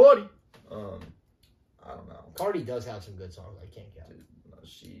 Cardi. I don't know. Cardi does have some good songs. I can't count. Dude, no,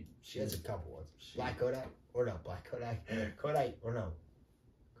 she has a couple ones. Black Kodak? Or no, Black Kodak. Kodak, or no.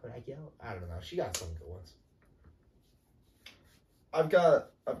 Kodak Yellow? I don't know. She got some good ones. I've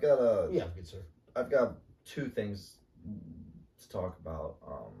got Yeah, good sir. I've got 2 things to talk about.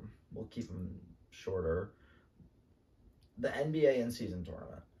 We'll keep them shorter. The NBA in-season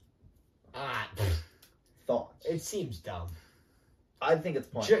tournament. Thoughts? It seems dumb. I think it's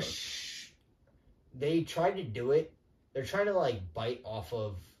pointless. They tried to do it. They're trying to like bite off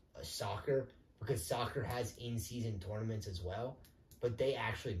of soccer because soccer has in-season tournaments as well, but they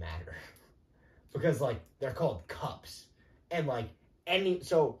actually matter because like they're called cups, and like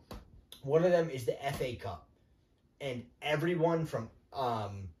so one of them is the FA Cup, and everyone from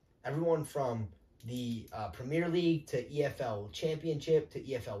the Premier League to EFL Championship to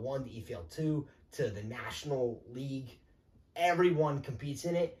EFL 1 to EFL 2 to the National League, everyone competes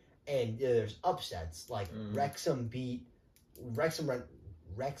in it, and there's upsets. Like Wrexham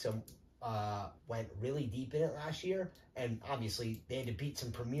went really deep in it last year, and obviously they had to beat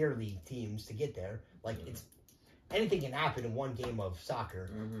some Premier League teams to get there. Like it's anything can happen in one game of soccer,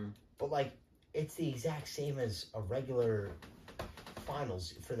 but like it's the exact same as a regular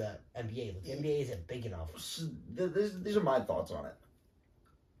finals for the NBA. Like, the NBA isn't big enough. These are my thoughts on it.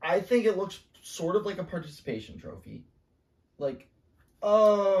 I think it looks sort of like a participation trophy. Like,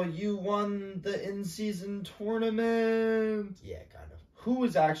 oh, you won the in-season tournament. Yeah, kind of. Who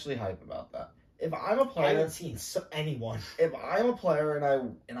is actually hype about that? If I'm a player, I haven't seen anyone. If I'm a player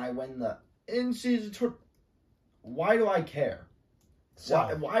and I win the in-season tournament, why do I care? So,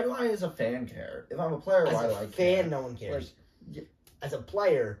 why do I, as a fan, care? If I'm a player, why do I care? As a fan, no one cares. Like, as a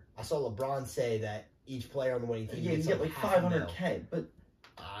player, I saw LeBron say that each player on the winning team gets like $500K, but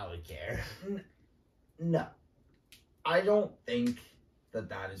I would care. No, I don't think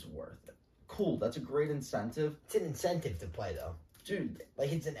that is worth it. Cool, that's a great incentive. It's an incentive to play, though, dude.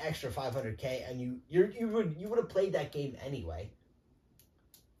 Like it's an extra $500K, and you would have played that game anyway.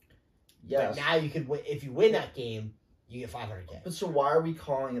 Yes. But now you could win if you win that game. you get $500K. But so why are we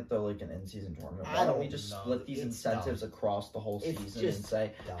calling it though like an in-season tournament? Why don't we just split these incentives across the whole season and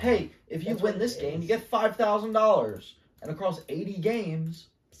say, hey, if you win this game, you get $5,000, and across 80 games,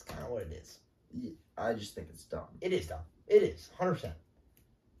 it's kind of what it is. I just think it's dumb. It is dumb. It is 100%.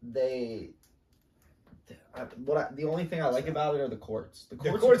 The only thing I like about it are the courts. The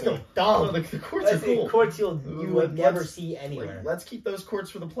courts are dumb. The courts are cool. Courts you would never see anywhere. Like, let's keep those courts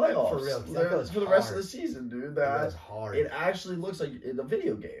for the playoffs. For real. For the rest of the season, dude. That goes hard. It actually looks like a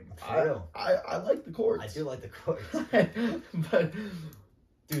video game. For real. I like the courts. I do like the courts. But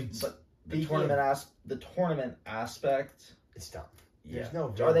dude, the tournament aspect, it's dumb. Yeah.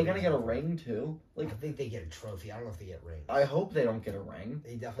 Are they gonna get a ring too? Like, I think they get a trophy. I don't know if they get rings. I hope they don't get a ring.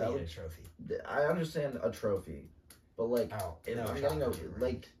 They definitely get a trophy. I understand a trophy, but like, I'm getting a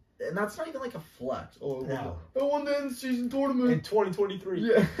like, and that's not even like a flex. Oh no! I won the in-season tournament in 2023.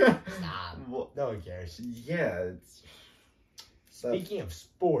 Yeah. Stop. No one cares. Yeah. Speaking of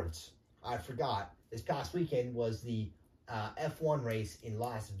sports, I forgot. This past weekend was the F1 race in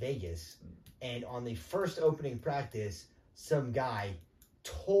Las Vegas, and on the first opening practice, some guy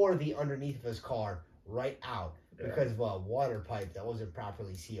tore the underneath of his car right out because of a water pipe that wasn't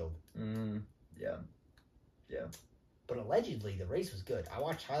properly sealed. Yeah. But allegedly, the race was good. I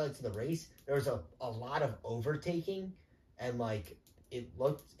watched highlights of the race. There was a lot of overtaking, and like it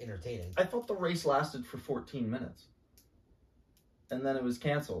looked entertaining. I thought the race lasted for 14 minutes, and then it was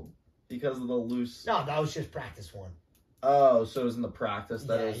canceled because of the loose. No, that was just practice one. Oh, so it was in the practice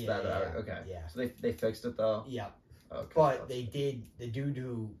that okay. Yeah. So they fixed it though. Yeah. Okay, but the dude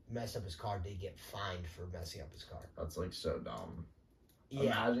who messed up his car did get fined for messing up his car. That's like so dumb. Yeah.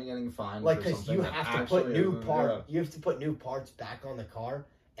 Imagine getting fined like because you have to put new parts. You have to put new parts back on the car,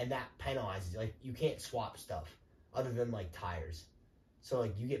 and that penalizes. Like you can't swap stuff other than like tires. So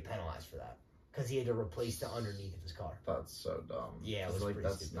like you get penalized for that because he had to replace the underneath of his car. That's so dumb. Yeah, it was like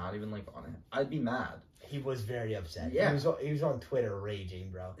that's stupid. Not even like on it. I'd be mad. He was very upset. Yeah. He was on Twitter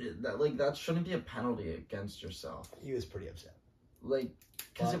raging, bro. That shouldn't be a penalty against yourself. He was pretty upset. Like,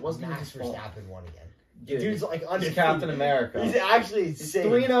 because it wasn't Max Verstappen won again. Dude's like he's Captain America. He's actually insane.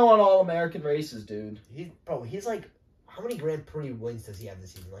 3-0 on all American races, dude. He's like, how many Grand Prix wins does he have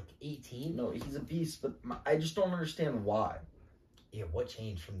this season? Like 18? No, he's a beast, but I just don't understand why. Yeah, what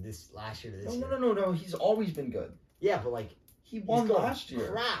changed from this last year to this year? No. He's always been good. Yeah, but like he won last year.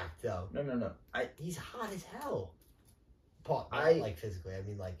 Cracked though. No. He's hot as hell. Paul, like physically. I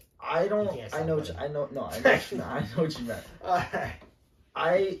mean, like I know what you meant.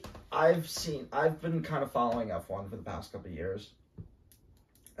 I've been kind of following F1 for the past couple of years,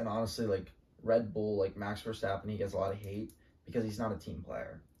 and honestly, like Red Bull, like Max Verstappen, he gets a lot of hate because he's not a team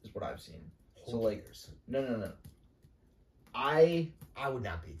player. Is what I've seen. So like, no. I would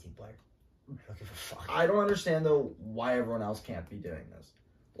not be a team player. I don't give a fuck. I don't understand though why everyone else can't be doing this.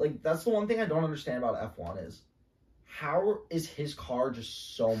 Like that's the one thing I don't understand about F1 is how is his car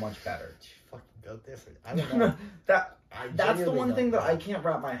just so much better? Fucking built different. I don't know. That's the one thing that I can't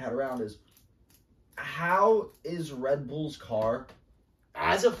wrap my head around is how is Red Bull's car?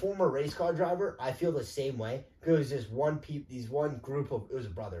 As a former race car driver, I feel the same way. Because there's one group of, it was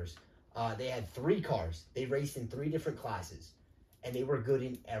brothers. They had 3 cars. They raced in 3 different classes. And they were good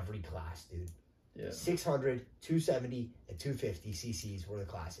in every class, dude. Yeah. 600, 270, and 250 cc's were the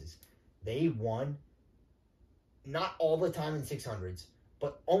classes. They won, not all the time in 600s,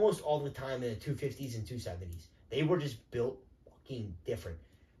 but almost all the time in the 250s and 270s. They were just built fucking different.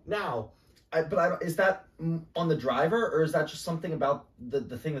 Now, is that on the driver, or is that just something about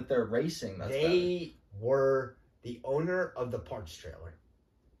the thing that they're racing? They were the owner of the parts trailer.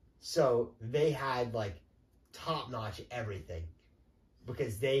 So they had like top-notch everything.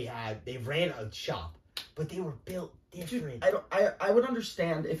 Because they ran a shop, but they were built different. Dude, I would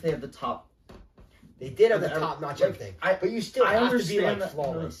understand if they had the top. They did have the top notch everything, but you still have to be like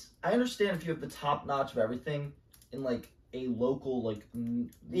flawless. I understand if you have the top notch of everything in like a local like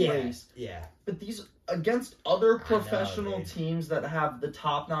race. Yeah. But these against other professional teams that have the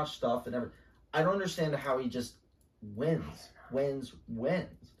top notch stuff and everything, I don't understand how he just wins.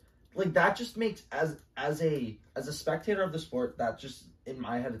 Like that just makes as a spectator of the sport, that just in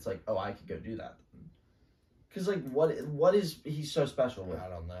my head it's like, oh, I could go do that. Because like what is he so special with? I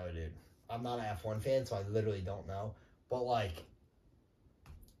don't know, dude. I'm not an F1 fan, so I literally don't know. But like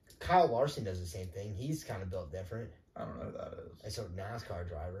Kyle Larson does the same thing. He's kind of built different. I don't know who that is. It's a NASCAR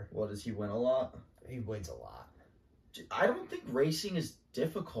driver. What, does he win a lot? He wins a lot. I don't think racing is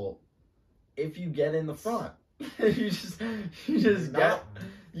difficult if you get in the front. you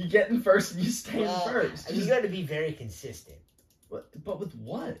get in first and you stay in first. You got to be very consistent. But with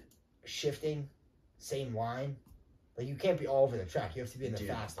what? Shifting, same line. Like, you can't be all over the track. You have to be in the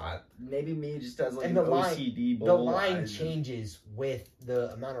fast line. Maybe me just has like and an the OCD. The line changes with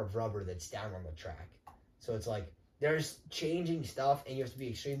the amount of rubber that's down on the track. So it's like there's changing stuff, and you have to be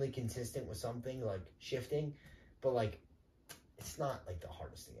extremely consistent with something like shifting. But like, it's not like the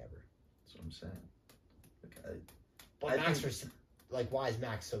hardest thing ever. That's what I'm saying. But Max, why is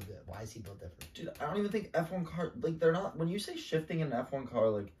Max so good? Why is he built different? Dude, I don't even think F1 car, like, they're not, when you say shifting in an F1 car,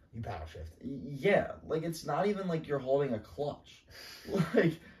 like... You paddle shift. Yeah, like, it's not even like you're holding a clutch.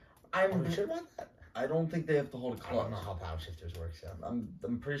 Like, Are you sure about that? I don't think they have to hold a clutch. I don't know how paddle shifters work, so...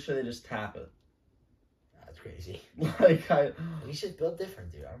 I'm pretty sure they just tap it. That's crazy. Like, He's just built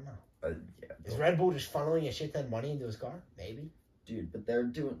different, dude. I don't know. Yeah. Is Red Bull just funneling a shit ton of money into his car? Maybe. Dude, but they're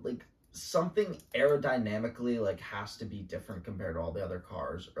doing, like... Something aerodynamically, like, has to be different compared to all the other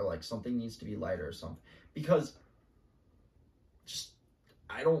cars, or, like, something needs to be lighter or something, because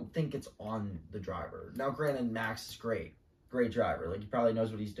I don't think it's on the driver. Now, granted, Max is great driver, like, he probably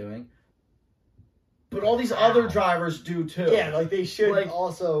knows what he's doing, but all these other drivers do, too. Yeah, like, they should, like,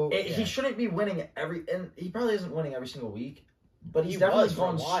 also... He shouldn't be winning and he probably isn't winning every single week, but he's definitely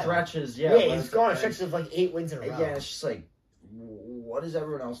gone stretches, he's gone stretches of, like, 8 wins in a row. Yeah, it's just like, what is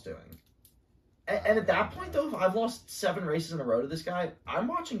everyone else doing? And at that point, though, if I've lost 7 races in a row to this guy, I'm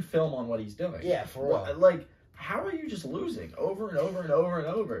watching film on what he's doing. Yeah, for real. Like, how are you just losing over and over and over and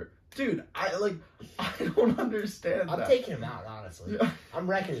over? Dude, I don't understand that. I'm taking him out, honestly. Yeah. I'm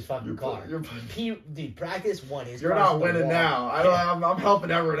wrecking his fucking car. Dude, practice 1. You're not winning now. I'm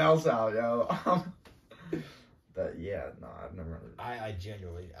helping everyone else out, yo. But, yeah, no, I've never... I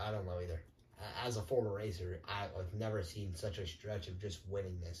genuinely, I don't know either. As a former racer, I've never seen such a stretch of just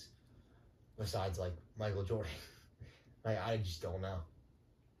winning this. Besides, like, Michael Jordan. Like, I just don't know.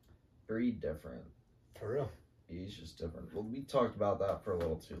 Very different. For real. He's just different. Well, we talked about that for a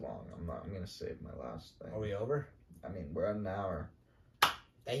little too long. I'm going to save my last thing. Are we over? I mean, we're at an hour.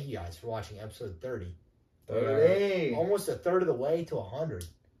 Thank you guys for watching episode 30. 30! Almost a third of the way to 100.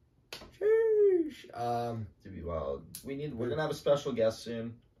 Sheesh. To be wild. We're going to have a special guest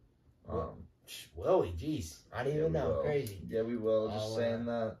soon. Whoa, jeez. I didn't even know. Crazy. Yeah, we will. Just saying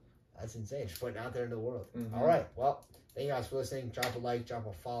that. That's insane. Just putting it out there in the world. Mm-hmm. All right. Well, thank you guys for listening. Drop a like, drop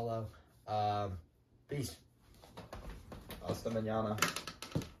a follow. Peace. Hasta mañana.